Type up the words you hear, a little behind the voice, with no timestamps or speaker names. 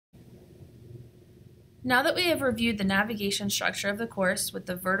Now that we have reviewed the navigation structure of the course with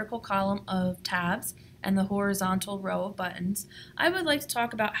the vertical column of tabs and the horizontal row of buttons, I would like to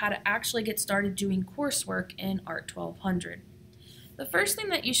talk about how to actually get started doing coursework in ART 1200. The first thing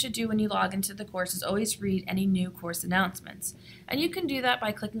that you should do when you log into the course is always read any new course announcements. And you can do that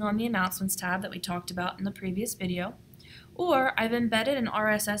by clicking on the Announcements tab that we talked about in the previous video. Or I've embedded an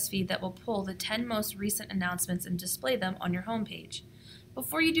RSS feed that will pull the 10 most recent announcements and display them on your homepage.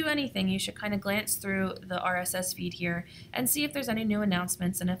 Before you do anything, you should kind of glance through the RSS feed here and see if there's any new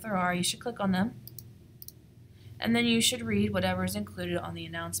announcements, and if there are, you should click on them. And then you should read whatever is included on the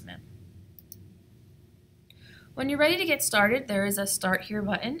announcement. When you're ready to get started, there is a Start Here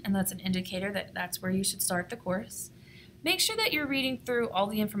button, and that's an indicator that that's where you should start the course. Make sure that you're reading through all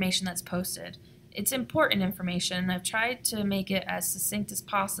the information that's posted. It's important information, and I've tried to make it as succinct as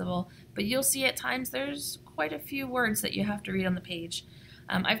possible, but you'll see at times there's quite a few words that you have to read on the page.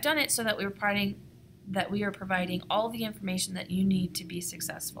 I've done it so that we are providing all the information that you need to be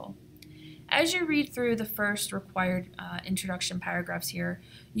successful. As you read through the first required introduction paragraphs here,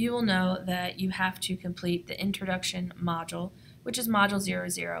 you will know that you have to complete the introduction module, which is module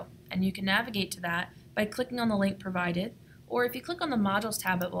 00, and you can navigate to that by clicking on the link provided, or if you click on the modules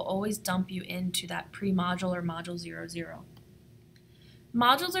tab, it will always dump you into that pre-module or module 00.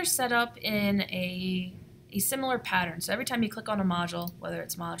 Modules are set up in a similar pattern. So every time you click on a module, whether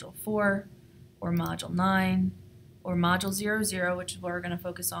it's module 4 or module 9 or module 00, which is what we're going to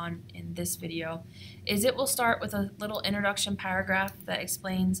focus on in this video, is it will start with a little introduction paragraph that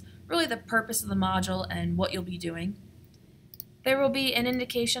explains really the purpose of the module and what you'll be doing. There will be an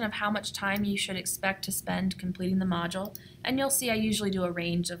indication of how much time you should expect to spend completing the module, and you'll see I usually do a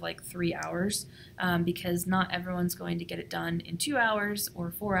range of like 3 hours because not everyone's going to get it done in 2 hours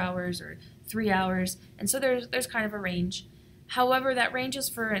or 4 hours or 3 hours, and so there's kind of a range. However, that ranges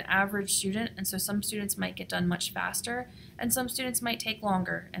for an average student, and so some students might get done much faster and some students might take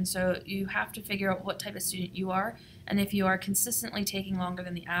longer, and so you have to figure out what type of student you are, and if you are consistently taking longer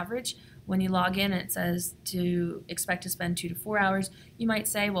than the average, when you log in and it says to expect to spend 2 to 4 hours, you might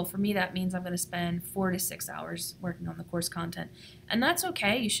say, well, for me that means I'm going to spend 4 to 6 hours working on the course content. And that's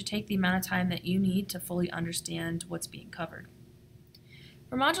okay. You should take the amount of time that you need to fully understand what's being covered.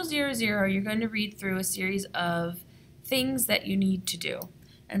 For Module 00, you're going to read through a series of things that you need to do.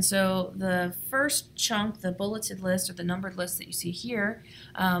 And so the first chunk, the bulleted list or the numbered list that you see here,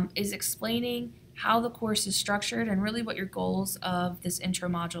 is explaining how the course is structured and really what your goals of this intro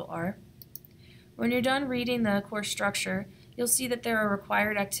module are. When you're done reading the course structure, you'll see that there are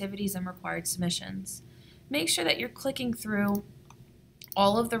required activities and required submissions. Make sure that you're clicking through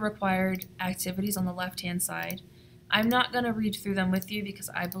all of the required activities on the left-hand side. I'm not going to read through them with you because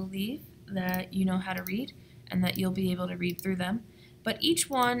I believe that you know how to read and that you'll be able to read through them. But each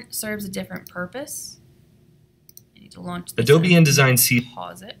one serves a different purpose. I need to launch this. Adobe InDesign C.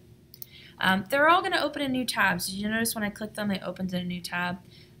 Pause it. They're all going to open a new tab. So you notice when I click them, they opened in a new tab.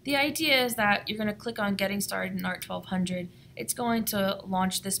 The idea is that you're going to click on Getting Started in ART 1200. It's going to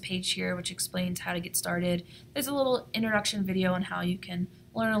launch this page here, which explains how to get started. There's a little introduction video on how you can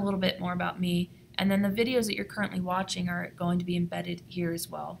learn a little bit more about me. And then the videos that you're currently watching are going to be embedded here as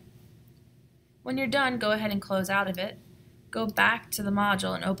well. When you're done, go ahead and close out of it. Go back to the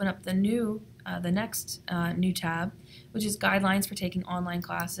module and open up the next new tab, which is Guidelines for Taking Online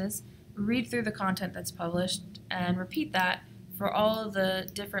Classes. Read through the content that's published and repeat that for all of the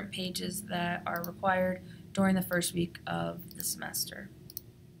different pages that are required during the first week of the semester.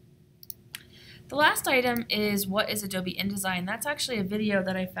 The last item is what is Adobe InDesign. That's actually a video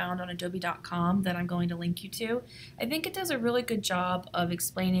that I found on adobe.com that I'm going to link you to. I think it does a really good job of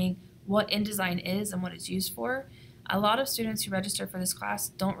explaining what InDesign is and what it's used for. A lot of students who register for this class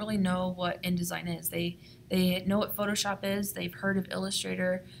don't really know what InDesign is. They know what Photoshop is, they've heard of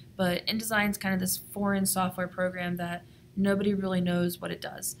Illustrator, but InDesign is kind of this foreign software program that nobody really knows what it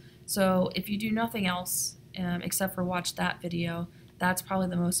does. So if you do nothing else except for watch that video, that's probably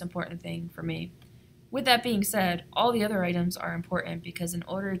the most important thing for me. With that being said, all the other items are important because in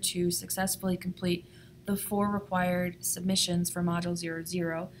order to successfully complete the 4 required submissions for Module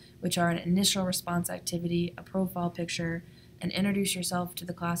 00, which are an initial response activity, a profile picture, an introduce yourself to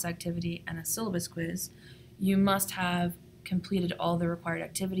the class activity, and a syllabus quiz, you must have completed all the required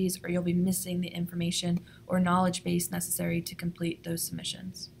activities or you'll be missing the information or knowledge base necessary to complete those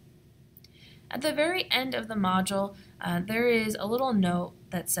submissions. At the very end of the module, there is a little note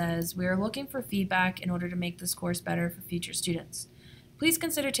that says, we are looking for feedback in order to make this course better for future students. Please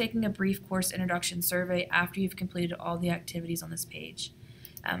consider taking a brief course introduction survey after you've completed all the activities on this page.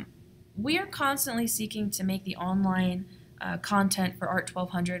 We are constantly seeking to make the online content for ART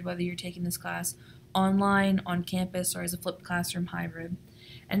 1200, whether you're taking this class online, on campus, or as a flipped classroom hybrid.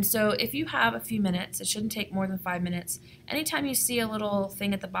 And so if you have a few minutes, it shouldn't take more than 5 minutes, anytime you see a little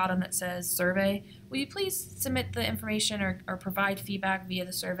thing at the bottom that says survey, will you please submit the information or provide feedback via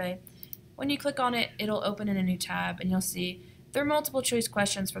the survey? When you click on it, it'll open in a new tab and you'll see there are multiple choice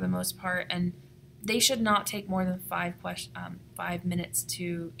questions for the most part, and they should not take more than 5 minutes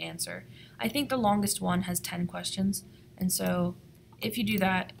to answer. I think the longest one has 10 questions, and so if you do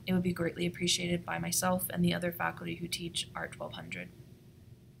that, it would be greatly appreciated by myself and the other faculty who teach Art 1200.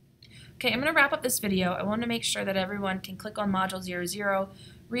 Okay, I'm going to wrap up this video. I want to make sure that everyone can click on Module 00,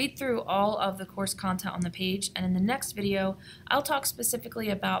 read through all of the course content on the page, and in the next video, I'll talk specifically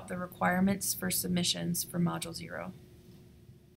about the requirements for submissions for Module 0.